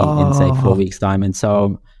TV in say 4 weeks time. And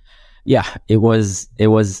so, yeah, it was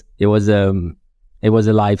a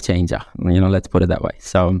life changer, let's put it that way.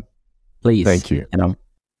 So please. Thank you.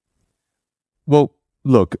 Well,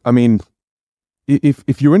 look, I mean,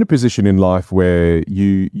 if you're in a position in life where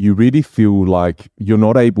you really feel like you're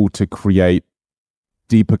not able to create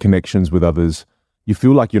deeper connections with others, you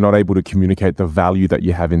feel like you're not able to communicate the value that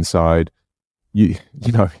you have inside,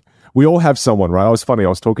 we all have someone, right? I was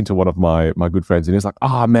talking to one of my good friends and he's like,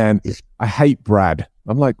 man, I hate Brad.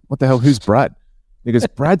 I'm like, what the hell? Who's Brad? Because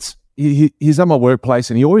he's at my workplace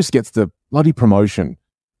and he always gets the bloody promotion.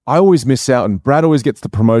 I always miss out and Brad always gets the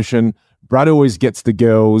promotion. Brad always gets the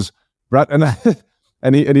girls. Brad,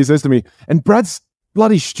 and he says to me, and Brad's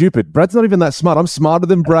bloody stupid. Brad's not even that smart. I'm smarter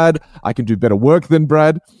than Brad. I can do better work than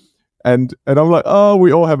Brad. And I'm like,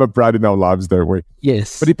 we all have a Brad in our lives, don't we?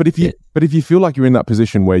 Yes. But if you feel like you're in that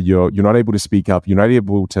position where you're not able to speak up, you're not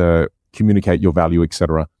able to communicate your value,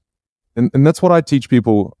 etc. And that's what I teach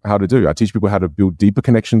people how to do. I teach people how to build deeper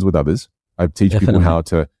connections with others. I teach people how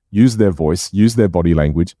to use their voice, use their body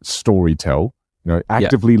language, story tell,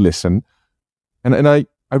 actively listen. And I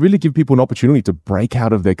really give people an opportunity to break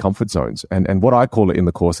out of their comfort zones. And what I call it in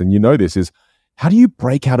the course, and this, is how do you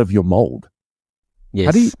break out of your mold?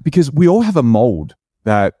 Yes. Because we all have a mold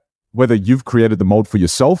that, whether you've created the mold for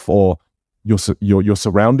yourself or your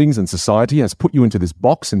surroundings and society has put you into this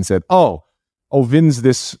box and said, Vin's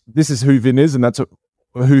this is who Vin is and that's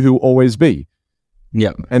who he'll always be.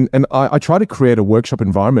 Yeah. And I try to create a workshop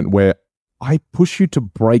environment where I push you to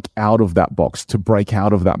break out of that box, to break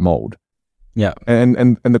out of that mold. Yeah.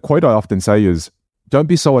 And the quote I often say is, don't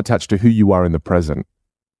be so attached to who you are in the present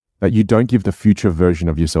that you don't give the future version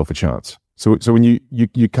of yourself a chance. So when you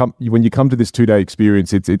come to this 2-day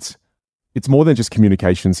experience, it's more than just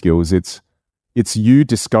communication skills. It's you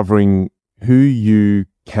discovering who you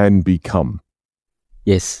can become.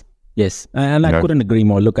 Yes. And I couldn't agree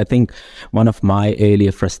more. Look, I think one of my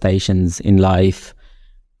earlier frustrations in life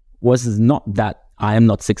was not that I am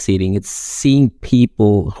not succeeding. It's seeing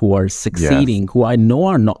people who are succeeding, who I know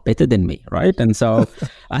are not better than me, right? And so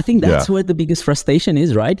I think that's where the biggest frustration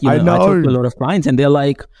is, right? I talk to a lot of clients and they're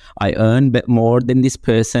like, I earn a bit more than this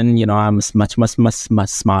person. I'm much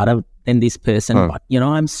smarter than this person, but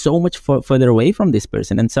I'm so much further away from this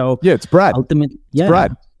person. And so it's Brad. Ultimately, it's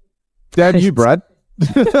Brad. Damn you, Brad.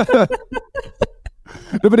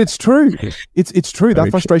 No, but it's true. It's true.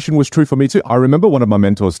 That frustration was true for me too. I remember one of my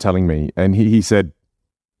mentors telling me, and he said,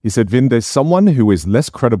 Vin, there's someone who is less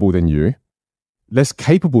credible than you, less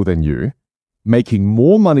capable than you, making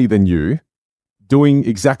more money than you, doing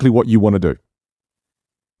exactly what you want to do.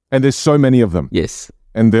 And there's so many of them. Yes.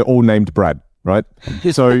 And they're all named Brad, right?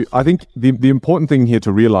 So I think the important thing here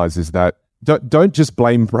to realize is that don't just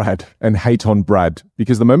blame Brad and hate on Brad,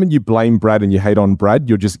 because the moment you blame Brad and you hate on Brad,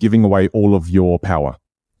 you're just giving away all of your power.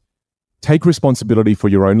 Take responsibility for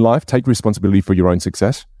your own life. Take responsibility for your own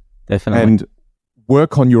success. Definitely. And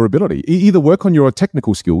work on your ability. Either work on your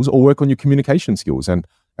technical skills or work on your communication skills. And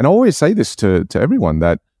I always say this to everyone,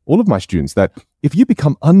 that all of my students, that if you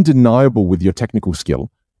become undeniable with your technical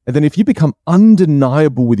skill, and then if you become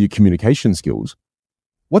undeniable with your communication skills,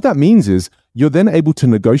 what that means is you're then able to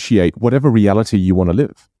negotiate whatever reality you want to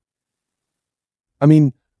live. I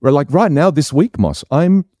mean, like right now, this week, Moss,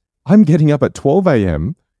 I'm getting up at 12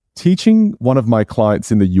 a.m. teaching one of my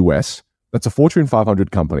clients in the US, that's a Fortune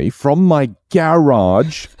 500 company, from my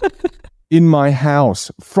garage in my house,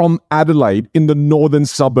 from Adelaide in the northern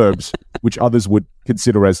suburbs, which others would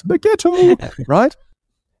consider as the ghetto, right?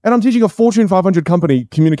 And I'm teaching a Fortune 500 company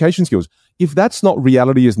communication skills. If that's not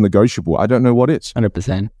reality is negotiable, I don't know what is.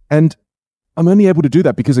 100%. And I'm only able to do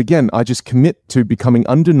that because, again, I just commit to becoming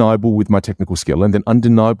undeniable with my technical skill and then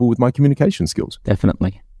undeniable with my communication skills.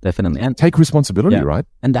 Definitely. And take responsibility, right?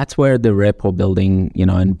 And that's where the rapport building,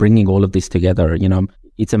 and bringing all of this together,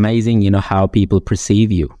 it's amazing, how people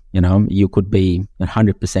perceive you. You could be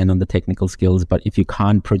 100% on the technical skills, but if you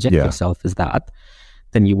can't project yourself as that,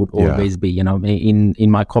 then you would always be,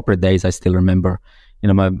 in my corporate days, I still remember,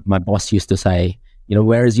 my boss used to say,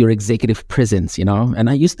 where is your executive presence, and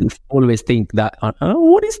I used to always think that,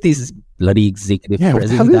 what is this bloody executive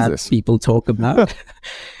presence that people talk about?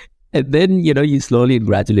 And then, you slowly and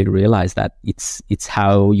gradually realize that it's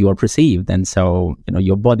how you are perceived. And so,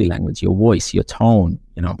 your body language, your voice, your tone,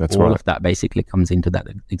 that's all right. of that basically comes into that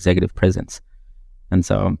executive presence. And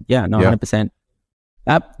so, 100%.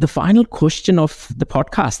 The final question of the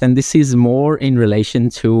podcast, and this is more in relation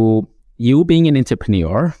to you being an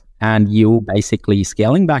entrepreneur and you basically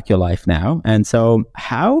scaling back your life now. And so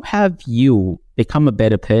how have you become a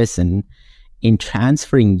better person in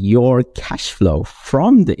transferring your cash flow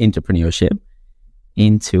from the entrepreneurship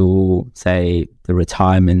into, say, the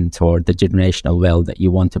retirement or the generational wealth that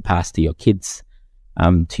you want to pass to your kids,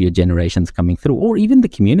 to your generations coming through, or even the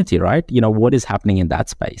community, right? What is happening in that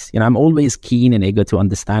space? I'm always keen and eager to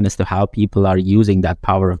understand as to how people are using that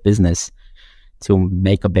power of business to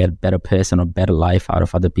make a better person or better life out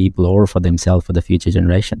of other people or for themselves, for the future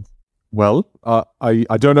generations. Well,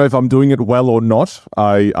 I don't know if I'm doing it well or not.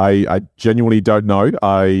 I genuinely don't know.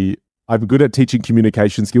 I'm good at teaching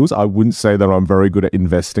communication skills. I wouldn't say that I'm very good at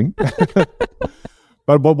investing.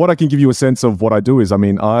 But what I can give you a sense of what I do is,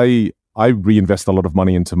 I reinvest a lot of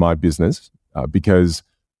money into my business because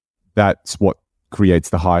that's what creates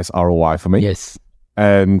the highest ROI for me. Yes.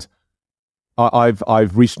 And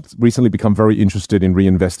I've recently become very interested in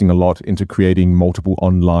reinvesting a lot into creating multiple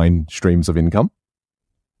online streams of income.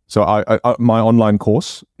 So my online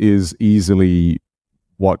course is easily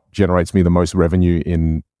what generates me the most revenue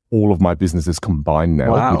in all of my businesses combined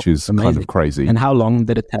now, which is amazing. Kind of crazy. And how long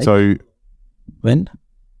did it take? So when?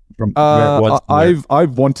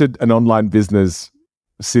 I've wanted an online business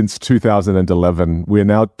since 2011. We're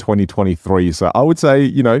now 2023. So I would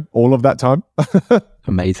say, all of that time.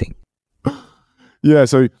 Amazing. Yeah.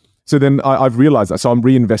 So then I've realized that. So I'm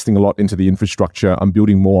reinvesting a lot into the infrastructure. I'm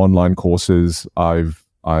building more online courses. I'm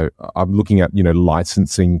looking at,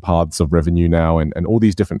 licensing paths of revenue now and all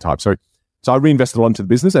these different types. So I reinvest a lot into the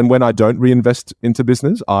business. And when I don't reinvest into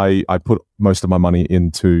business, I put most of my money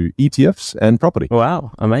into ETFs and property.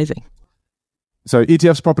 Wow. Amazing. So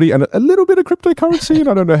ETFs, property, and a little bit of cryptocurrency. And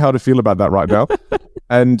I don't know how to feel about that right now.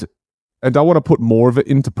 And I want to put more of it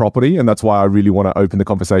into property. And that's why I really want to open the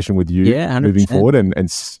conversation with you moving forward and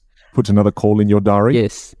put another call in your diary.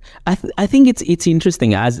 Yes. I think it's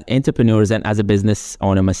interesting as entrepreneurs and as a business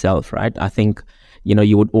owner myself, right? I think,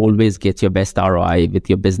 you would always get your best ROI with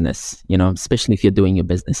your business, especially if you're doing your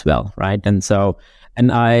business well, right? And so,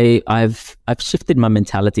 and I've shifted my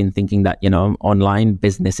mentality in thinking that, online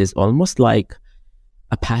business is almost like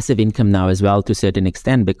a passive income now as well to a certain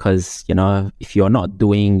extent, because, if you're not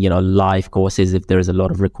doing, live courses, if there's a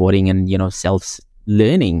lot of recording and,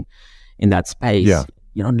 self-learning in that space,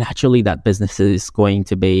 naturally that business is going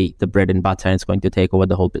to be the bread and butter, and it's going to take over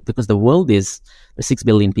the whole bit, because the world there's 6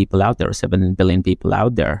 billion people out there, or 7 billion people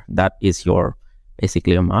out there. That is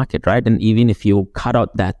basically your market, right? And even if you cut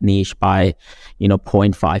out that niche by,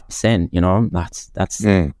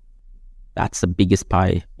 0.5%, that's the biggest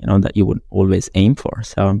pie, that you would always aim for.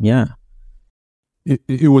 So, yeah.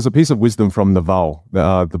 It was a piece of wisdom from Naval,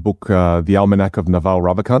 the book, The Almanac of Naval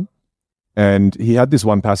Ravikant. And he had this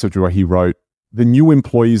one passage where he wrote, "The new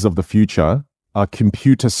employees of the future are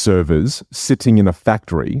computer servers sitting in a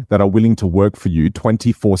factory that are willing to work for you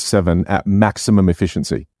 24/7 at maximum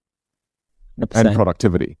efficiency 100%. And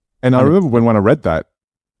productivity." And I remember when I read that,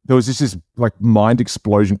 there was this like mind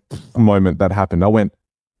explosion moment that happened. I went,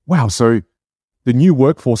 wow, so the new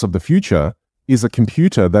workforce of the future is a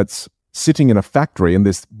computer that's sitting in a factory, and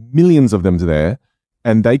there's millions of them there,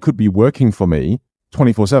 and they could be working for me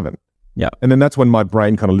 24/7. Yeah. And then that's when my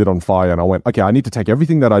brain kind of lit on fire, and I went, okay, I need to take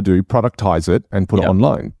everything that I do, productize it, and put it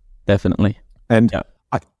online. Definitely. And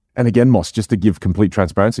and again, Moss, just to give complete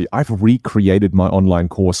transparency, I've recreated my online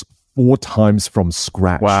course 4 times from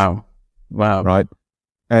scratch. Wow. Right?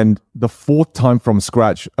 And the 4th time from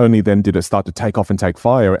scratch, only then did it start to take off and take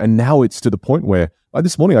fire. And now it's to the point where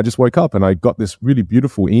this morning I just woke up and I got this really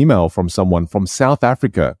beautiful email from someone from South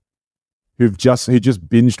Africa who just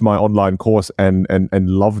binged my online course and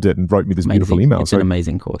loved it and wrote me this beautiful email. It's an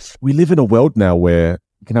amazing course. We live in a world now where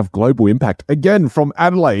you can have global impact. Again, from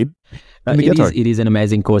Adelaide. It is an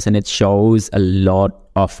amazing course, and it shows a lot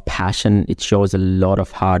of passion. It shows a lot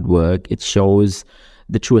of hard work. It shows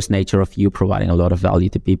the truest nature of you providing a lot of value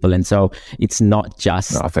to people. And so it's not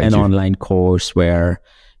just an online course where,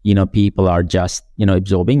 people are just,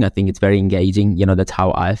 absorbing. I think it's very engaging. That's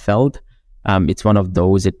how I felt. It's one of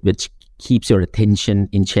those which keeps your attention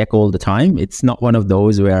in check all the time. It's not one of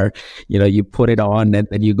those where, you put it on and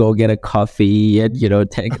then you go get a coffee and,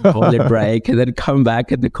 take a toilet break and then come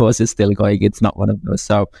back and the course is still going. It's not one of those.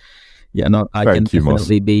 So, I can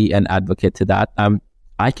definitely be an advocate to that.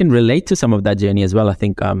 I can relate to some of that journey as well. I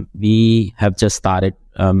think we have just started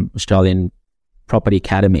Australian Property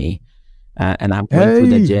Academy, and I'm going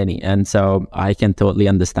through the journey. And so I can totally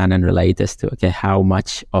understand and relate as to, how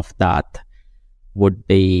much of that would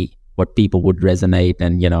be what people would resonate.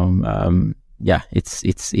 And,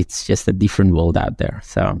 it's just a different world out there.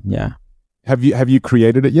 So, yeah. Have you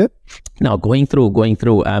created it yet? No, going through.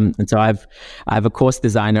 And so I have a course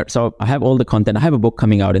designer. So I have all the content. I have a book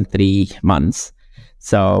coming out in 3 months.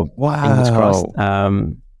 So fingers crossed.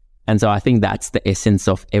 And so I think that's the essence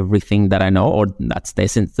of everything that I know, or that's the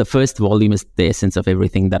essence. The first volume is the essence of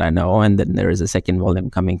everything that I know. And then there is a second volume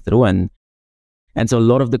coming through. And so a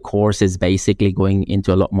lot of the course is basically going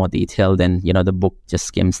into a lot more detail than, the book just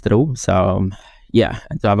skims through. So, yeah.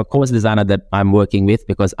 And so I have a course designer that I'm working with,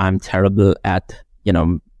 because I'm terrible at,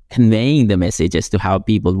 conveying the message as to how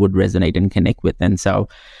people would resonate and connect with. And so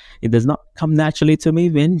it does not come naturally to me,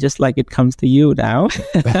 Vin, just like it comes to you now.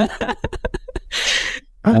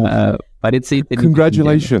 But it's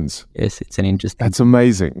congratulations. Yes, it's an interesting. That's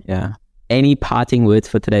amazing. Yeah. Any parting words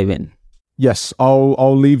for today, Vin? Yes,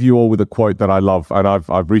 I'll leave you all with a quote that I love, and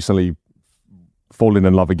I've recently fallen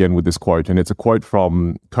in love again with this quote, and it's a quote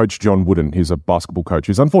from Coach John Wooden. He's a basketball coach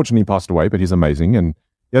who's unfortunately passed away, but he's amazing. And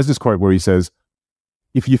he has this quote where he says,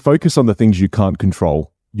 "If you focus on the things you can't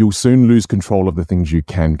control, you'll soon lose control of the things you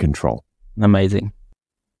can control." Amazing.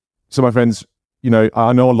 So, my friends,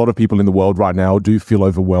 I know a lot of people in the world right now do feel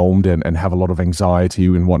overwhelmed and have a lot of anxiety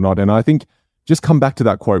and whatnot. And I think just come back to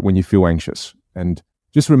that quote when you feel anxious, and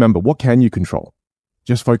just remember, what can you control?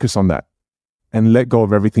 Just focus on that and let go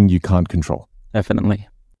of everything you can't control. Definitely.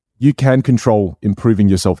 You can control improving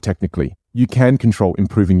yourself technically. You can control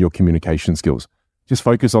improving your communication skills. Just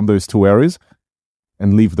focus on those 2 areas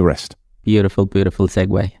and leave the rest. Beautiful, beautiful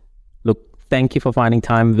segue. Look, thank you for finding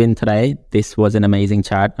time, Vin, today. This was an amazing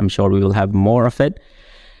chat. I'm sure we will have more of it.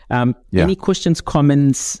 Any questions,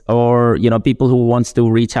 comments, or, people who wants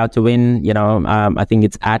to reach out to Vin, I think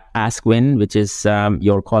it's at AskVin, which is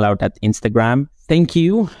your call out at Instagram. Thank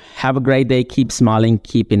you. Have a great day. Keep smiling.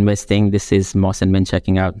 Keep investing. This is Moss and Vin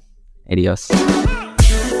checking out. Adios.